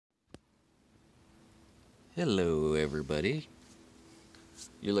Hello everybody.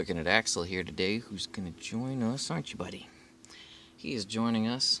 You're looking at Axel here today, who's going to join us, aren't you, buddy? He is joining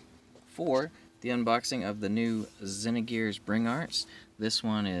us for the unboxing of the new Xenogears Bring Arts. This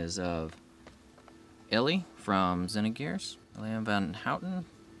one is of Elly from Xenogears, Elehayym Van Houten.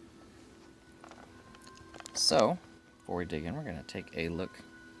 So, before we dig in, we're going to take a look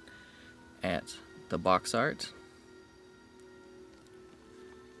at the box art.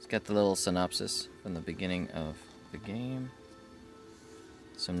 It's got the little synopsis from the beginning of the game.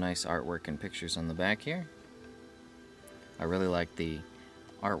 Some nice artwork and pictures on the back here. I really like the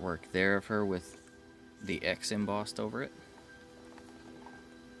artwork there of her with the X embossed over it.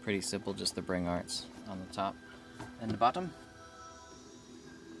 Pretty simple, just the Bring Arts on the top and the bottom.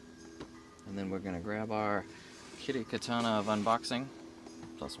 And then we're going to grab our Kitty Katana of unboxing,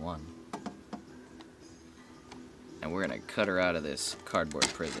 +1. And we're going to cut her out of this cardboard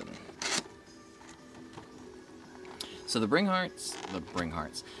prison. So the Bring Arts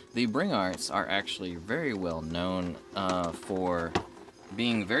are actually very well known for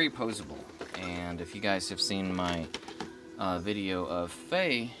being very poseable. And if you guys have seen my video of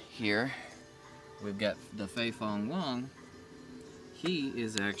Faye here, we've got the Faye Fong Wong. He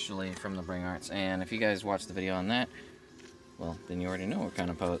is actually from the Bring Arts, and if you guys watch the video on that, well, then you already know what kind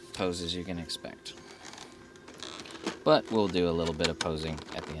of poses you can expect. But we'll do a little bit of posing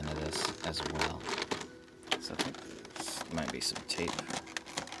at the end of this as well. So I think there might be some tape.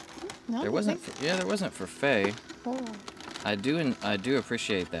 No, there wasn't. There wasn't for Faye. Oh. I do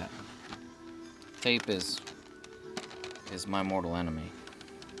appreciate that. Tape is my mortal enemy.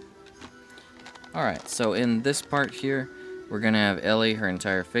 All right. So in this part here, we're gonna have Elly, her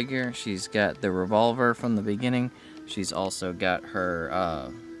entire figure. She's got the revolver from the beginning. She's also got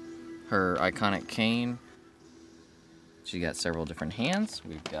her her iconic cane. She got several different hands.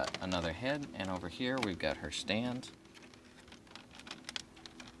 We've got another head, and over here we've got her stand.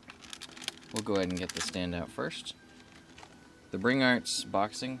 We'll go ahead and get the stand out first. The Bring Arts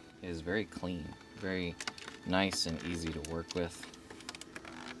boxing is very clean, very nice and easy to work with.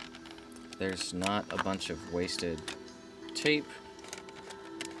 There's not a bunch of wasted tape.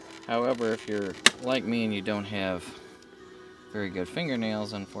 However, if you're like me and you don't have very good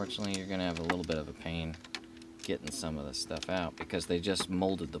fingernails, unfortunately you're gonna have a little bit of a pain getting some of this stuff out because they just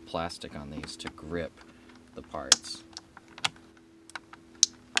molded the plastic on these to grip the parts.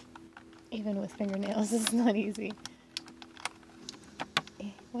 Even with fingernails, it's not easy.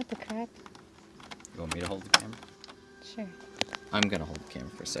 What the crap? You want me to hold the camera? Sure. I'm gonna hold the camera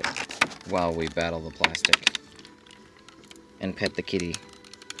for a second while we battle the plastic and pet the kitty,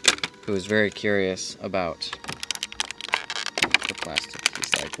 who is very curious about the plastic.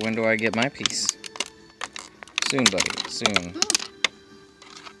 He's like, when do I get my piece? Soon, buddy, soon.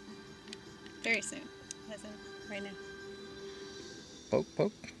 Very soon. As in, right now. Poke,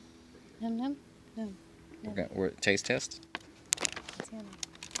 poke. Num, num, num. We're taste test. It's yummy.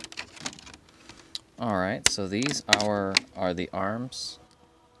 Alright, so these are the arms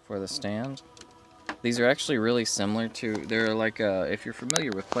for the stand. These are actually really similar to, they're like if you're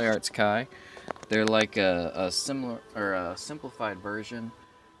familiar with Play Arts Kai, they're like a similar, or a simplified version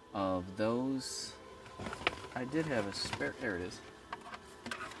of those. I did have a spare, there it is.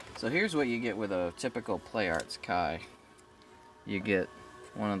 So here's what you get with a typical Play Arts Kai. You get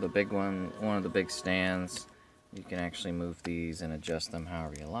one of the big stands. You can actually move these and adjust them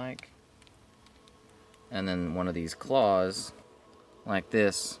however you like. And then one of these claws, like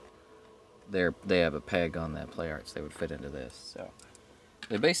this, they have a peg on that Play Arts. They would fit into this. So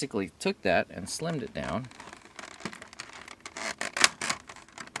they basically took that and slimmed it down.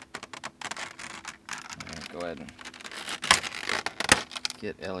 Go ahead and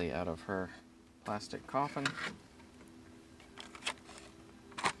get Elly out of her plastic coffin.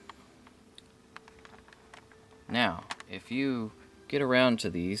 Now, if you get around to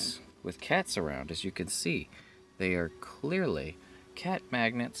these with cats around, as you can see, they are clearly cat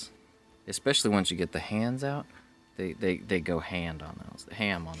magnets, especially once you get the hands out. They go ham on those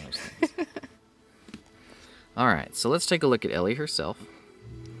things. Alright, so let's take a look at Elly herself.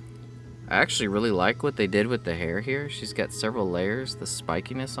 I actually really like what they did with the hair here. She's got several layers. The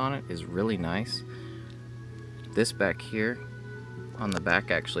spikiness on it is really nice. This back here on the back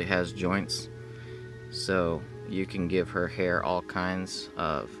actually has joints, so you can give her hair all kinds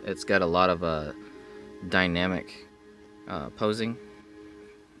of, it's got a lot of dynamic posing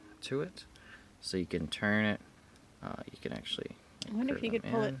to it. So you can turn it, you can actually, I wonder if you could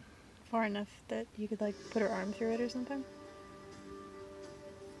pull it far enough that you could like put her arm through it or something.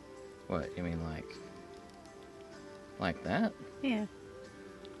 What, you mean like that? Yeah.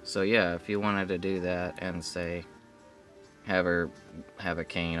 So yeah, if you wanted to do that and say have her have a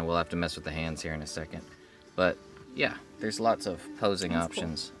cane, and we'll have to mess with the hands here in a second. But yeah, there's lots of posing That's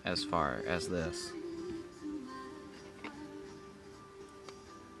options as far as this.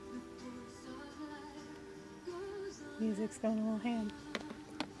 Music's going a little ham.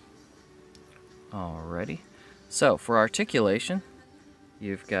 Alrighty. So for articulation,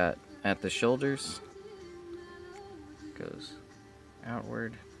 you've got at the shoulders, goes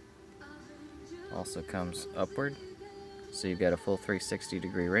outward, also comes upward. So you've got a full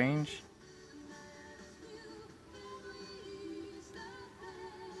 360-degree range.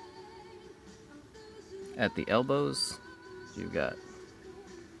 At the elbows, you've got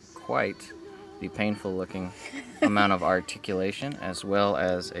quite the painful looking amount of articulation, as well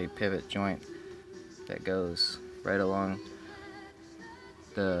as a pivot joint that goes right along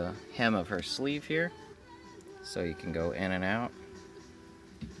the hem of her sleeve here, so you can go in and out.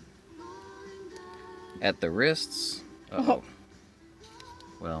 At the wrists, well,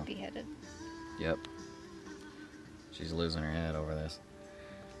 Beheaded. yep, she's losing her head over this.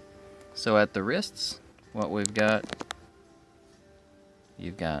 So at the wrists, what we've got,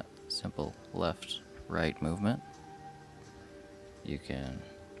 you've got simple left-right movement. You can,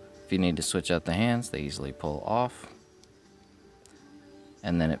 if you need to switch out the hands, they easily pull off.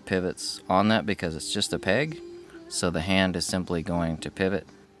 And then it pivots on that because it's just a peg. So the hand is simply going to pivot.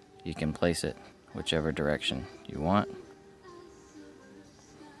 You can place it whichever direction you want.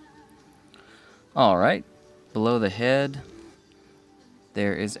 Alright, below the head,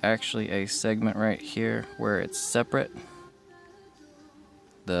 there is actually a segment right here where it's separate.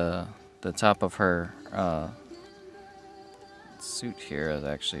 The top of her suit here is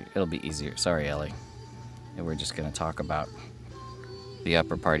actually, it'll be easier. Sorry, Ellie. And we're just going to talk about the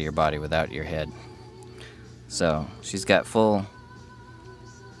upper part of your body without your head. So she's got full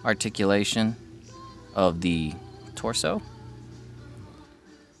articulation of the torso.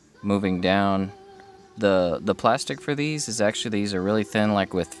 Moving down, the plastic for these is actually, these are really thin,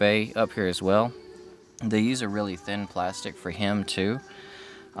 like with Faye up here as well. They use a really thin plastic for him too.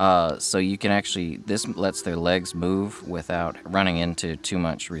 So you can actually, this lets their legs move without running into too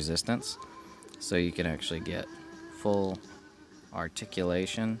much resistance. So you can actually get full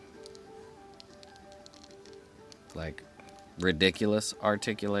articulation, like ridiculous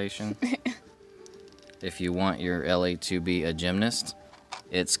articulation. If you want your Ellie to be a gymnast,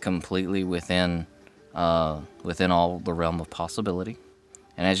 it's completely within all the realm of possibility.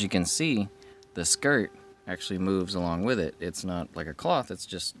 And as you can see, the skirt actually moves along with it. It's not like a cloth, it's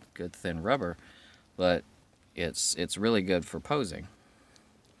just good thin rubber, but it's really good for posing.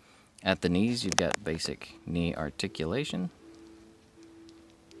 At the knees, you've got basic knee articulation.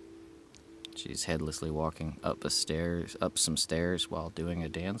 She's headlessly walking up some stairs while doing a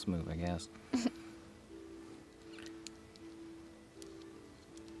dance move, I guess.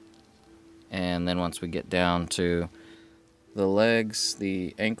 And then once we get down to the legs,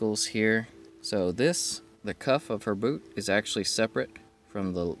 the ankles here, so this, the cuff of her boot is actually separate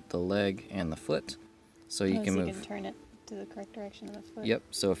from the leg and the foot. So you can move. You can turn it to the correct direction of the foot. Yep,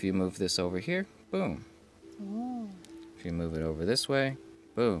 so if you move this over here, boom. Oh. If you move it over this way,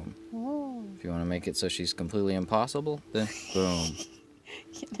 boom. Oh. If you want to make it so she's completely impossible, then boom.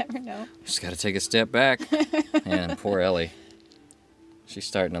 You never know. Just got to take a step back. And poor Ellie. She's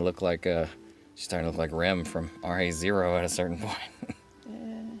starting to look like Rem from RA0 at a certain point.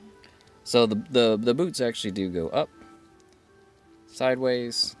 So the boots actually do go up,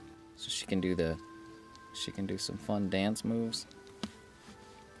 sideways, so she can do some fun dance moves.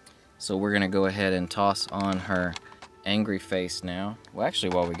 So we're gonna go ahead and toss on her angry face now. Well,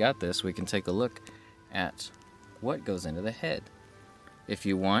 actually, while we got this, we can take a look at what goes into the head. If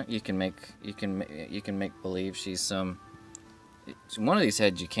you want, you can make believe she's some. One of these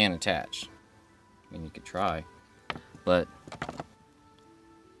heads you can attach. I mean, you could try, but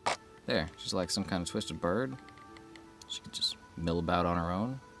there, she's like some kind of twisted bird. She could just mill about on her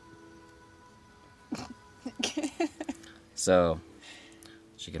own. So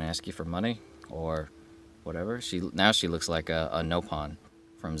she can ask you for money or whatever. Now she looks like a Nopon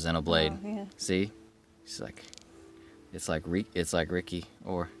from Xenoblade. Oh, yeah. See, she's like, it's like Ricky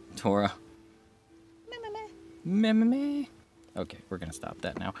or Tora. Meh. Okay, we're gonna stop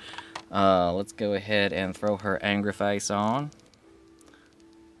that now. Let's go ahead and throw her angry face on.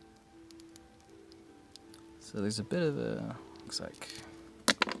 So there's a bit of a, looks like,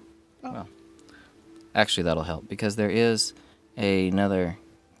 well, actually that'll help because there's a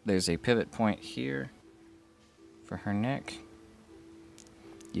pivot point here for her neck.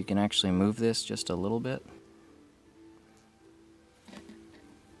 You can actually move this just a little bit.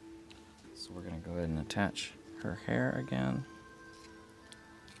 So we're going to go ahead and attach her hair again.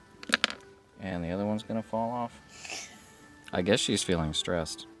 And the other one's going to fall off. I guess she's feeling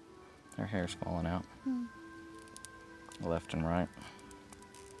stressed. Her hair's falling out. Left and right.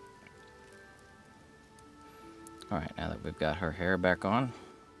 Alright, now that we've got her hair back on,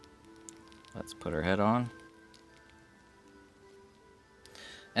 let's put her head on.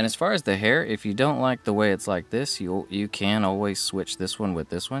 And as far as the hair, if you don't like the way it's like this, you can always switch this one with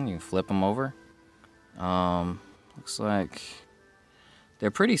this one. You can flip them over. Looks like they're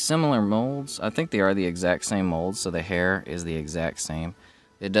pretty similar molds. I think they are the exact same molds, so the hair is the exact same.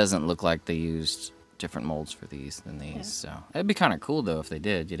 It doesn't look like they used different molds for these than these. Yeah. So it'd be kind of cool though if they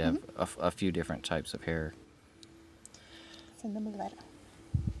did. You'd have a few different types of hair. Send them a letter.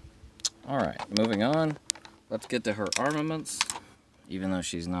 All right, moving on. Let's get to her armaments. Even though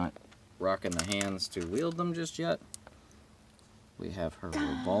she's not rocking the hands to wield them just yet. We have her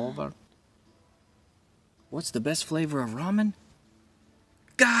revolver. What's the best flavor of ramen?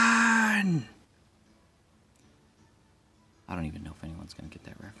 Gun! I don't even know if anyone's going to get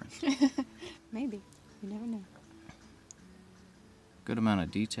that reference. Maybe. You never know. Good amount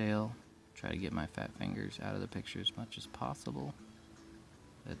of detail. Try to get my fat fingers out of the picture as much as possible.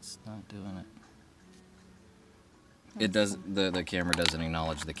 It's not doing it. It does. The camera doesn't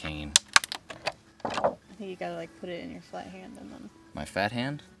acknowledge the cane. I think you gotta like put it in your flat hand and then. My fat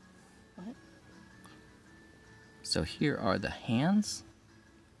hand? What? So here are the hands.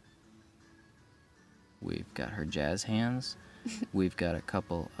 We've got her jazz hands. We've got a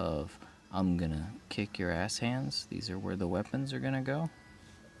couple of I'm gonna kick your ass hands. These are where the weapons are gonna go.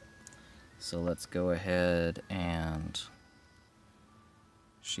 So let's go ahead and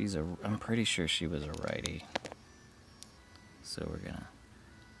I'm pretty sure she was a righty. So we're gonna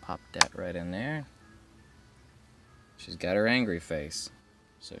pop that right in there. She's got her angry face,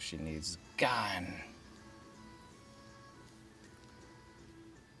 so she needs gun.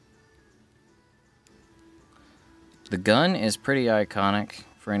 The gun is pretty iconic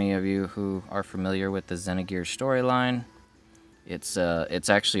for any of you who are familiar with the Xenogears storyline. It's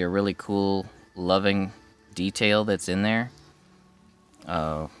actually a really cool, loving detail that's in there.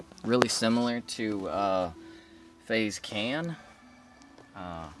 Really similar to Faye's can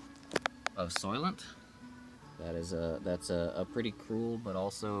of Soylent. That's a pretty cruel but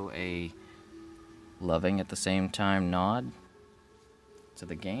also a loving at the same time nod to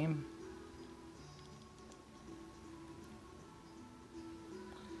the game.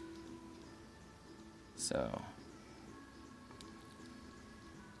 So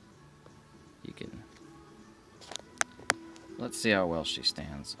you can let's see how well she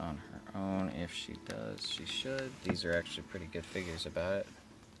stands on her own. If she does, she should. These are actually pretty good figures about it.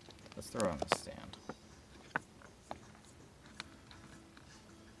 Let's throw her on the stand.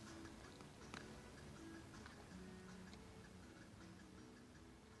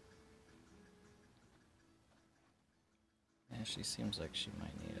 Yeah, she seems like she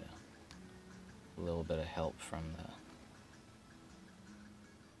might need a little bit of help from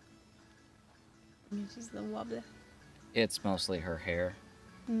the... She's the wobbly. It's mostly her hair.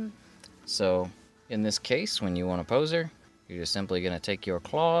 So, in this case, when you want to pose her, you're just simply going to take your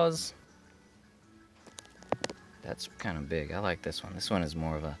claws. That's kind of big. I like this one. This one is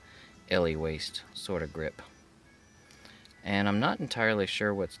more of a Elly waist sort of grip. And I'm not entirely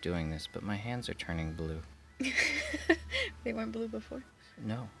sure what's doing this, but my hands are turning blue. They weren't blue before?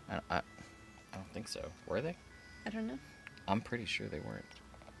 No, I don't think so. Were they? I don't know. I'm pretty sure they weren't.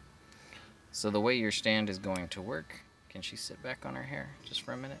 So the way your stand is going to work, can she sit back on her hair just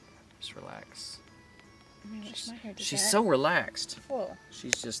for a minute? Just relax. She's so relaxed. Whoa.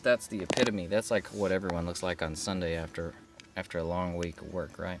 She's just, that's the epitome. That's like what everyone looks like on Sunday after a long week of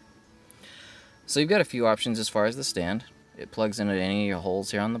work, right? So you've got a few options as far as the stand. It plugs into any of your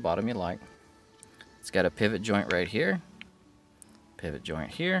holes here on the bottom you like. It's got a pivot joint right here, pivot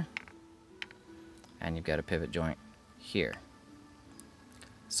joint here, and you've got a pivot joint here.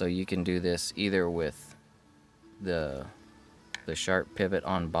 So you can do this either with the sharp pivot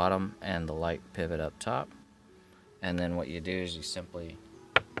on bottom and the light pivot up top. And then what you do is you simply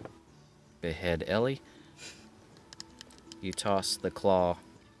behead Elly. You toss the claw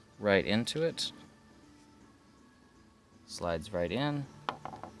right into it. Slides right in.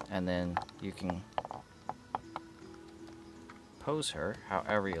 And then you can pose her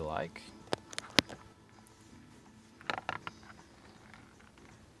however you like.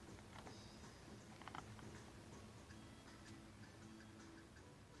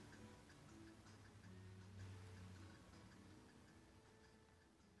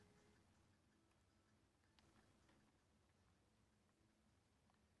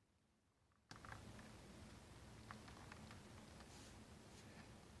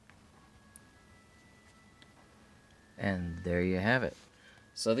 And there you have it.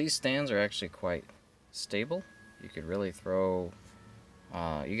 So these stands are actually quite stable. You could really throw,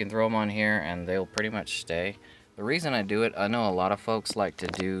 you can throw them on here and they'll pretty much stay. The reason I do it, I know a lot of folks like to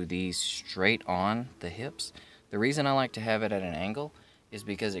do these straight on the hips. The reason I like to have it at an angle is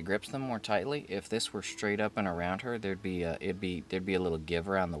because it grips them more tightly. If this were straight up and around her, there'd be a little give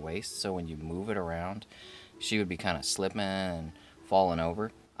around the waist. So when you move it around, she would be kind of slipping and falling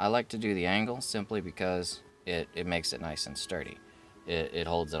over. I like to do the angle simply because it makes it nice and sturdy. It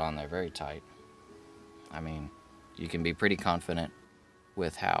holds it on there very tight. I mean, you can be pretty confident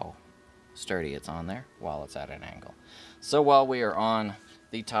with how sturdy it's on there while it's at an angle. So while we are on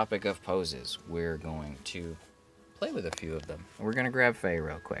the topic of poses, we're going to play with a few of them. We're going to grab Faye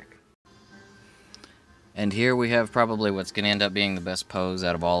real quick. And here we have probably what's going to end up being the best pose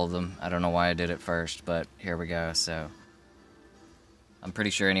out of all of them. I don't know why I did it first, but here we go. So I'm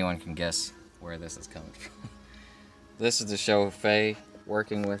pretty sure anyone can guess where this is coming from. This is to show Faye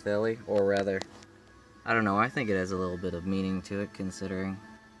working with Elly, or rather, I don't know, I think it has a little bit of meaning to it considering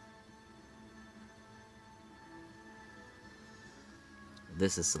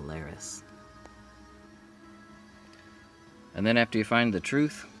this is Solaris. And then after you find the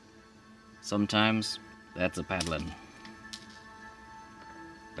truth, sometimes that's a paddling.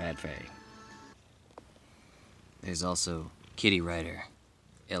 Bad Faye. There's also Kitty Rider,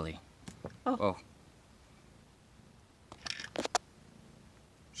 Elly. Oh. Oh.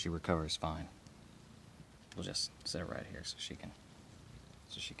 She recovers fine. We'll just set her right here so she can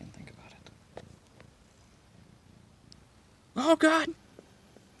think about it. Oh God!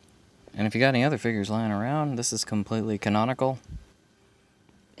 And if you got any other figures lying around, this is completely canonical.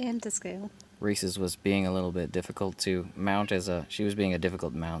 And to scale. Reese's was being a little bit difficult to mount she was being a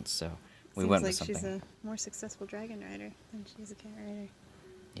difficult mount, so we went with something. Seems like she's a more successful dragon rider than she's a cat rider.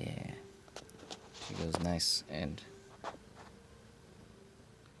 Yeah. She goes nice and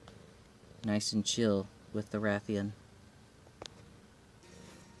chill with the Rathian.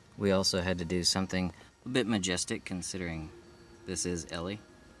 We also had to do something a bit majestic considering this is Elly.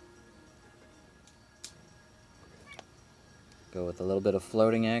 Go with a little bit of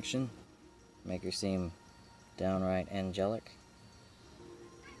floating action. Make her seem downright angelic.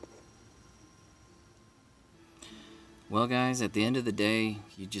 Well guys, at the end of the day,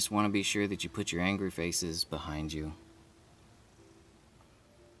 you just want to be sure that you put your angry faces behind you.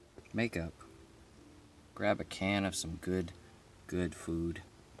 Makeup. Grab a can of some good food.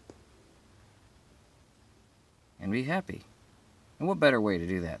 And be happy. And what better way to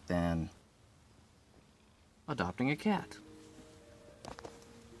do that than adopting a cat?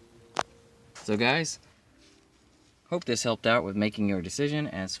 So guys, hope this helped out with making your decision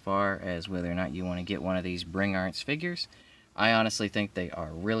as far as whether or not you want to get one of these Bring Arts figures. I honestly think they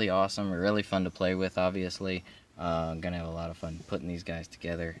are really awesome, really fun to play with, obviously. I'm going to have a lot of fun putting these guys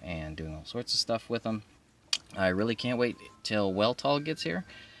together and doing all sorts of stuff with them. I really can't wait till Welltall gets here.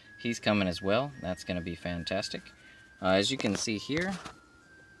 He's coming as well. That's going to be fantastic. As you can see here,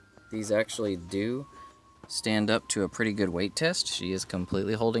 these actually do stand up to a pretty good weight test. She is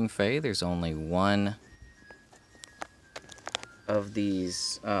completely holding Faye. There's only one of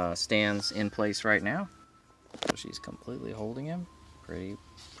these stands in place right now. So she's completely holding him. Pretty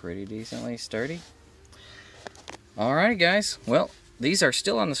decently sturdy. Alrighty guys, well, these are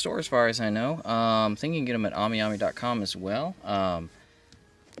still on the store as far as I know. Think you can get them at amiyami.com as well.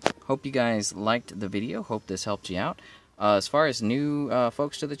 Hope you guys liked the video. Hope this helped you out. As far as new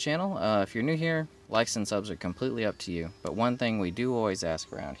folks to the channel, if you're new here, likes and subs are completely up to you. But one thing we do always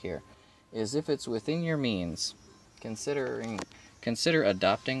ask around here is if it's within your means, consider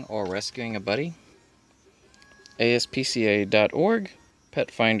adopting or rescuing a buddy. ASPCA.org,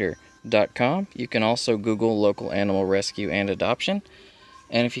 petfinder.com. You can also Google local animal rescue and adoption.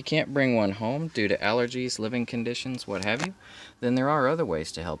 And if you can't bring one home due to allergies, living conditions, what have you, then there are other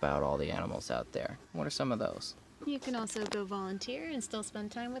ways to help out all the animals out there. What are some of those? You can also go volunteer and still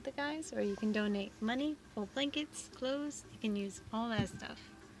spend time with the guys, or you can donate money, old blankets, clothes. You can use all that stuff.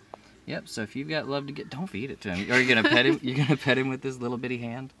 Yep, so if you've got love to get, don't feed it to him. Are you gonna pet him? You're gonna pet him with this little bitty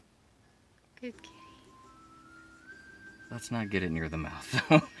hand? Good kitty. Let's not get it near the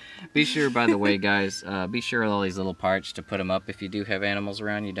mouth. Be sure, by the way, guys, be sure all these little parts to put them up. If you do have animals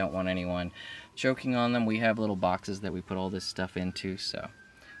around, you don't want anyone choking on them. We have little boxes that we put all this stuff into, so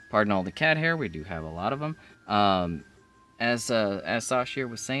pardon all the cat hair. We do have a lot of them. As Sashir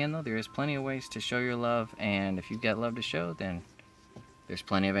was saying, though, there is plenty of ways to show your love, and if you've got love to show, then there's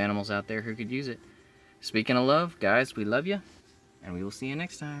plenty of animals out there who could use it. Speaking of love, guys, we love you, and we will see you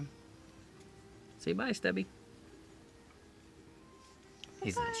next time. Say bye, Stubby.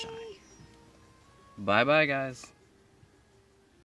 He's a little shy. Bye-bye, guys.